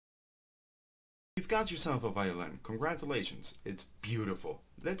You've got yourself a violin. Congratulations. It's beautiful.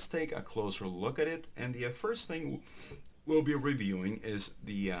 Let's take a closer look at it, and the first thing we'll be reviewing is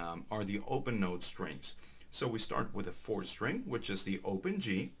are the open note strings. So we start with the fourth string, which is the open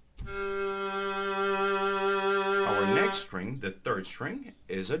G. Our next string, the third string,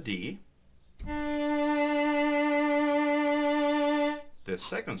 is a D. The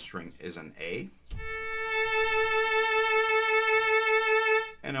second string is an A.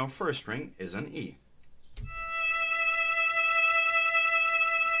 And our first string is an E.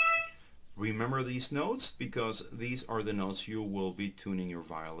 Remember these notes because these are the notes you will be tuning your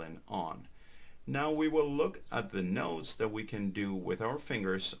violin on. Now we will look at the notes that we can do with our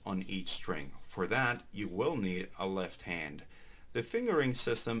fingers on each string. For that, you will need a left hand. The fingering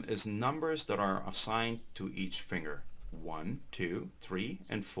system is numbers that are assigned to each finger. 1, 2, 3,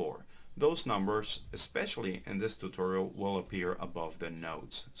 and 4. Those numbers, especially in this tutorial, will appear above the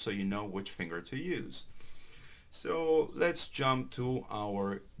notes, so you know which finger to use. So let's jump to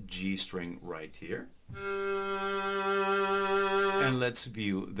our G string right here. And let's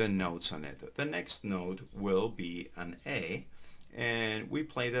view the notes on it. The next note will be an A, and we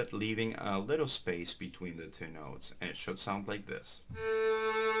play that leaving a little space between the two notes, and it should sound like this.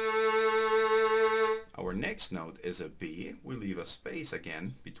 Our next note is a B. We leave a space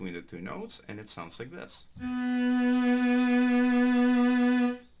again between the two notes, and it sounds like this.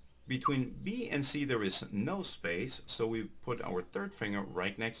 Between B and C there is no space, so we put our third finger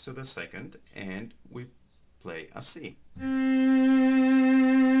right next to the second, and we play a C.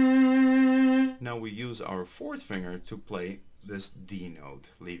 Now we use our fourth finger to play this D note,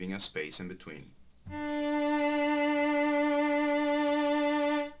 leaving a space in between.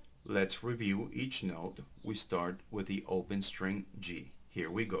 Let's review each note. We start with the open string G. Here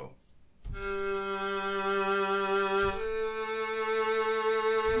we go.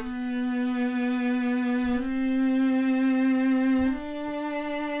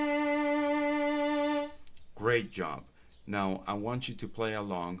 Great job. Now I want you to play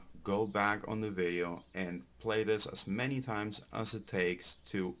along, go back on the video and play this as many times as it takes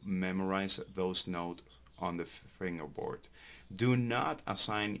to memorize those notes on the fingerboard. Do not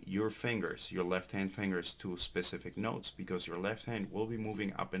assign your fingers, your left hand fingers, to specific notes because your left hand will be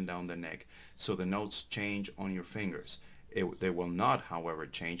moving up and down the neck, so the notes change on your fingers. They will not, however,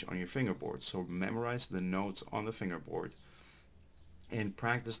 change on your fingerboard. So memorize the notes on the fingerboard and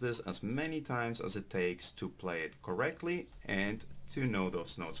practice this as many times as it takes to play it correctly and to know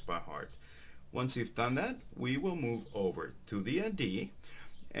those notes by heart. Once you've done that, we will move over to the D.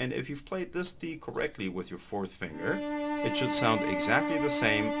 And if you've played this D correctly with your fourth finger, it should sound exactly the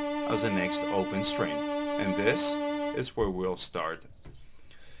same as the next open string. And this is where we'll start.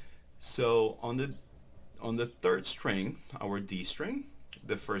 So on the third string, our D string,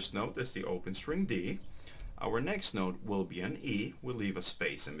 the first note is the open string D. Our next note will be an E. We'll leave a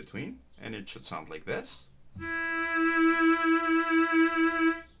space in between, and it should sound like this.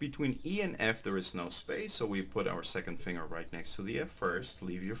 Between E and F there is no space, so we put our second finger right next to the F first.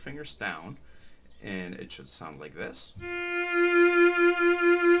 Leave your fingers down, and it should sound like this.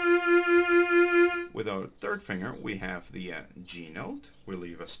 With our third finger we have the G note. We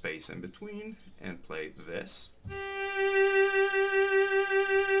leave a space in between and play this.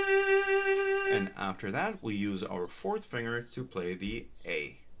 And after that we use our fourth finger to play the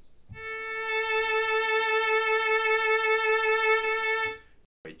A.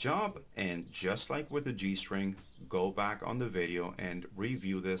 Great job, and just like with the G string, go back on the video and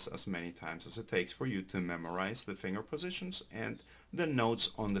review this as many times as it takes for you to memorize the finger positions and the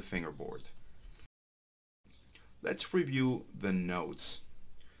notes on the fingerboard. Let's review the notes.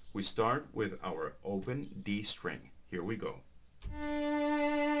 We start with our open D string. Here we go.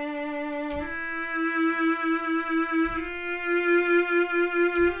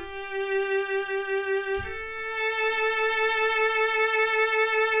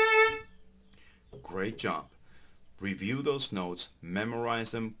 Great job. Review those notes,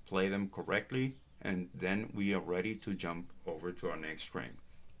 memorize them, play them correctly, and then we are ready to jump over to our next string.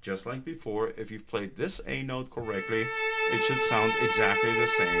 Just like before, if you've played this A note correctly, it should sound exactly the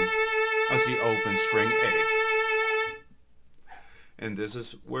same as the open string A. And this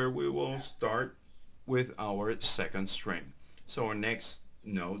is where we will start with our second string. So our next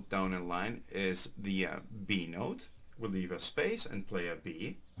note down in line is the B note. We'll leave a space and play a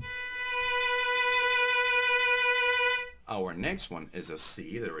B. Our next one is a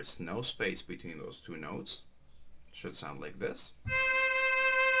C. There is no space between those two notes. It should sound like this.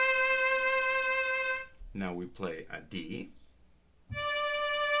 Now we play a D.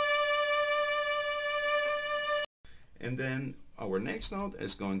 And then our next note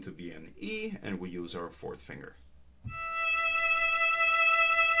is going to be an E, and we use our fourth finger.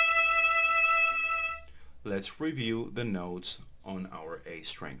 Let's review the notes on our A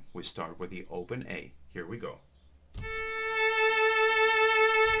string. We start with the open A. Here we go.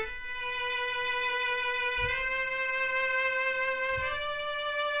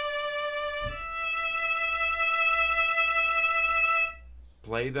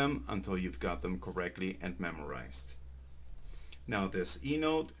 Play them until you've got them correctly and memorized. Now this E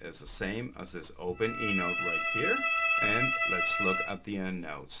note is the same as this open E note right here. And let's look at the end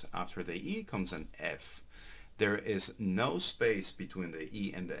notes. After the E comes an F. There is no space between the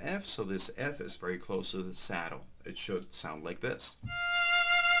E and the F, so this F is very close to the saddle. It should sound like this.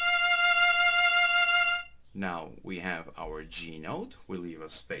 Now we have our G note. We leave a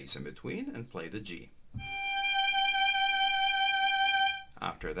space in between and play the G.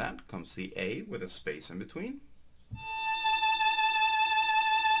 After that comes the A with a space in between.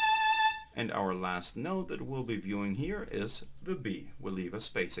 And our last note that we'll be viewing here is the B. We'll leave a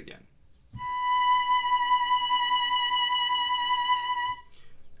space again.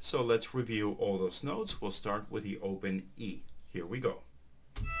 So let's review all those notes. We'll start with the open E. Here we go.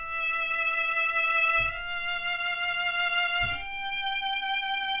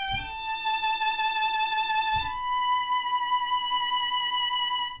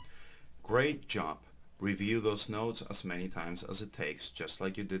 Great job. Review those notes as many times as it takes, just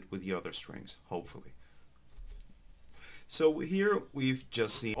like you did with the other strings, hopefully. So here we've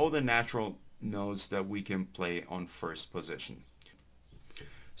just seen all the natural notes that we can play on first position.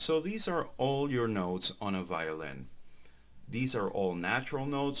 So these are all your notes on a violin. These are all natural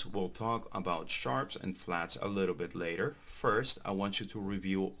notes. We'll talk about sharps and flats a little bit later. First, I want you to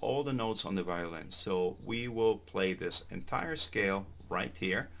review all the notes on the violin. So we will play this entire scale right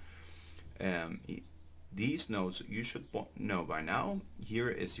here. These notes you should know by now. Here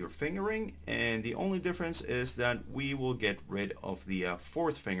is your fingering, and the only difference is that we will get rid of the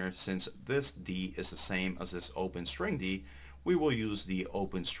fourth finger. Since this D is the same as this open string D, we will use the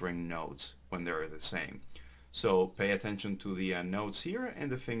open string notes when they're the same. So pay attention to the notes here and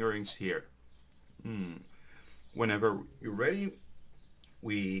the fingerings here. Whenever you're ready,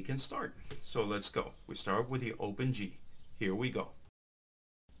 we can start. So let's go. We start with the open G. Here we go.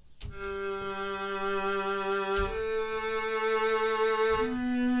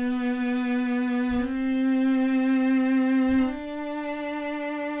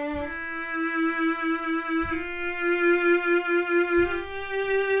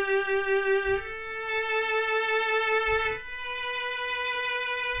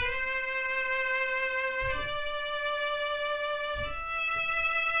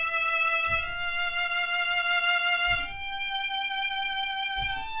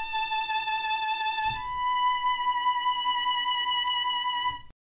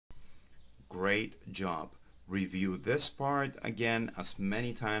 Great job. Review this part again as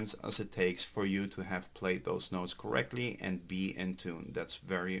many times as it takes for you to have played those notes correctly and be in tune. That's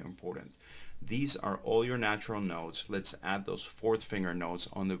very important. These are all your natural notes. Let's add those fourth finger notes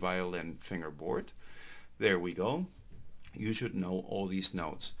on the violin fingerboard. There we go. You should know all these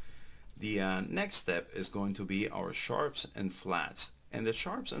notes. The next step is going to be our sharps and flats. And the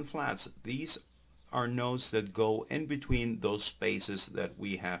sharps and flats, these are notes that go in between those spaces that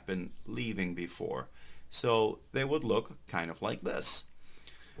we have been leaving before. So they would look kind of like this.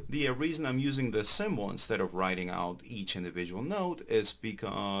 The reason I'm using this symbol instead of writing out each individual note is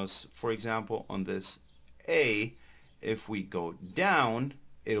because, for example, on this A, if we go down,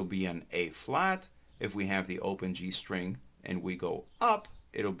 it'll be an A flat. If we have the open G string and we go up,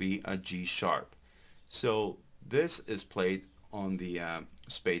 it'll be a G sharp. So this is played on the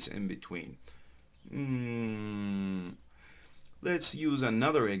space in between. Let's use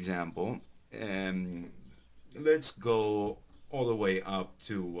another example. Let's go all the way up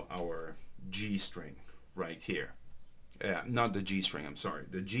to our G string right here. Not the G string, I'm sorry.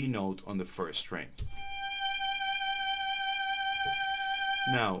 The G note on the first string.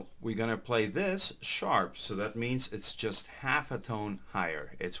 Now we're gonna play this sharp, so that means it's just half a tone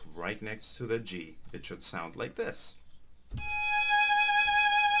higher. It's right next to the G. It should sound like this.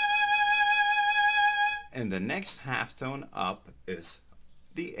 And the next half tone up is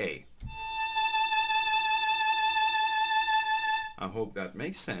the A. I hope that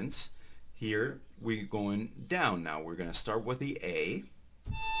makes sense. Here we're going down now. We're going to start with the A.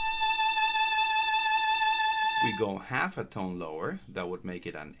 We go half a tone lower. That would make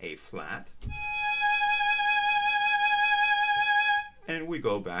it an A flat. And we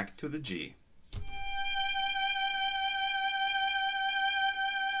go back to the G.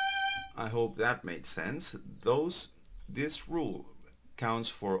 I hope that made sense. Those this rule counts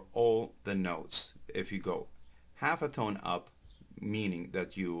for all the notes. If you go half a tone up, meaning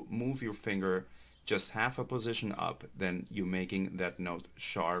that you move your finger just half a position up, then you're making that note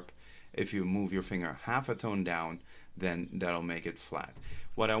sharp. If you move your finger half a tone down, then that'll make it flat.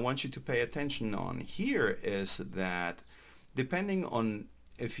 What I want you to pay attention on here is that depending on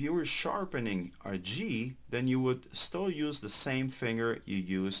if you were sharpening a G, then you would still use the same finger you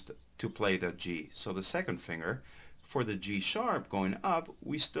used to play that G. So the second finger, for the G sharp going up,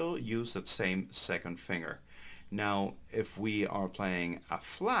 we still use that same second finger. Now, if we are playing a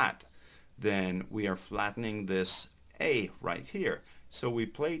flat, then we are flattening this A right here. So we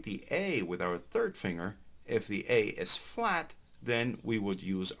play the A with our third finger. If the A is flat, then we would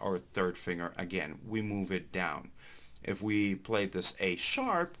use our third finger again. We move it down. If we played this A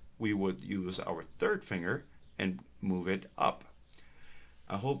sharp, we would use our third finger and move it up.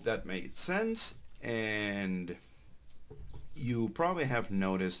 I hope that made sense, and you probably have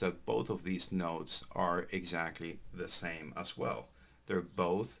noticed that both of these notes are exactly the same as well. They're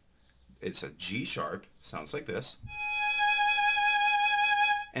both, it's a G sharp, sounds like this,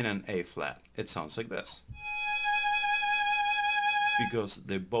 and an A flat, it sounds like this. Because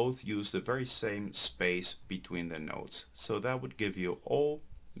they both use the very same space between the notes. So that would give you all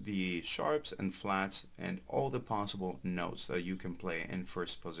the sharps and flats and all the possible notes that you can play in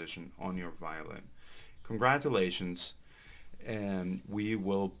first position on your violin. Congratulations, and we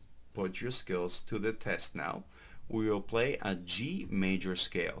will put your skills to the test now. We will play a G major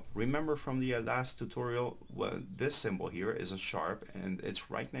scale. Remember from the last tutorial, well, this symbol here is a sharp and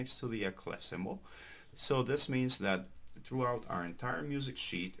it's right next to the clef symbol. So this means that throughout our entire music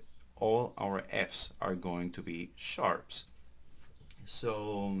sheet, all our Fs are going to be sharps.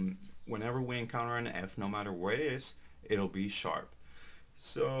 So whenever we encounter an F, no matter where it is, it'll be sharp.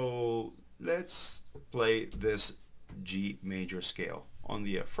 So let's play this G major scale. On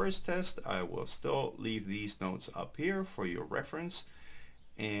the first test, I will still leave these notes up here for your reference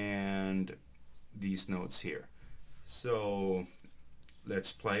and these notes here. So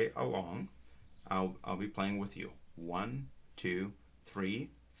let's play along. I'll be playing with you. 1, 2, 3,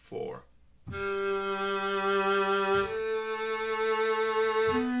 4.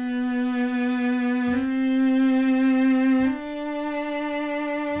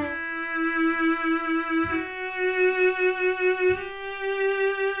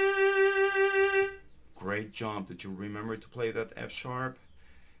 Great job. Did you remember to play that F sharp?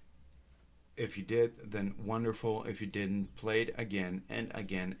 If you did, then wonderful. If you didn't, play it again and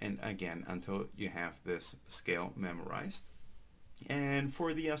again and again until you have this scale memorized. And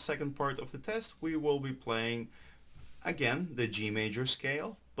for the second part of the test, we will be playing again the G major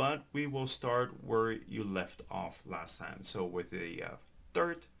scale, but we will start where you left off last time. So with the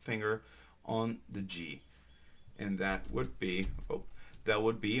third finger on the G, and that would be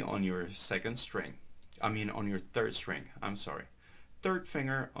on your second string. I mean on your third string. I'm sorry. Third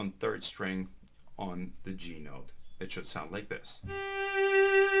finger on third string on the G note. It should sound like this.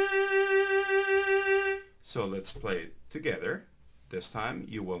 So let's play it together. This time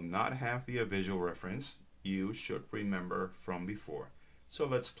you will not have the visual reference. You should remember from before. So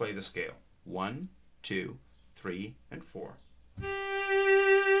let's play the scale. 1, 2, 3, and 4.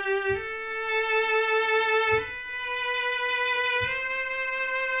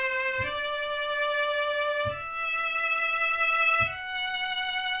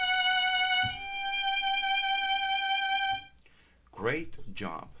 Great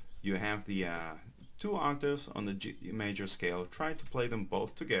job. You have the 2 octaves on the G major scale. Try to play them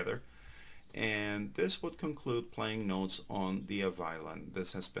both together. And this would conclude playing notes on the violin.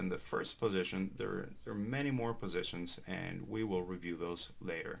 This has been the first position. There are many more positions and we will review those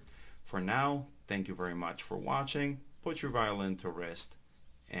later. For now, thank you very much for watching. Put your violin to rest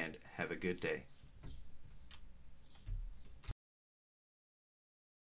and have a good day.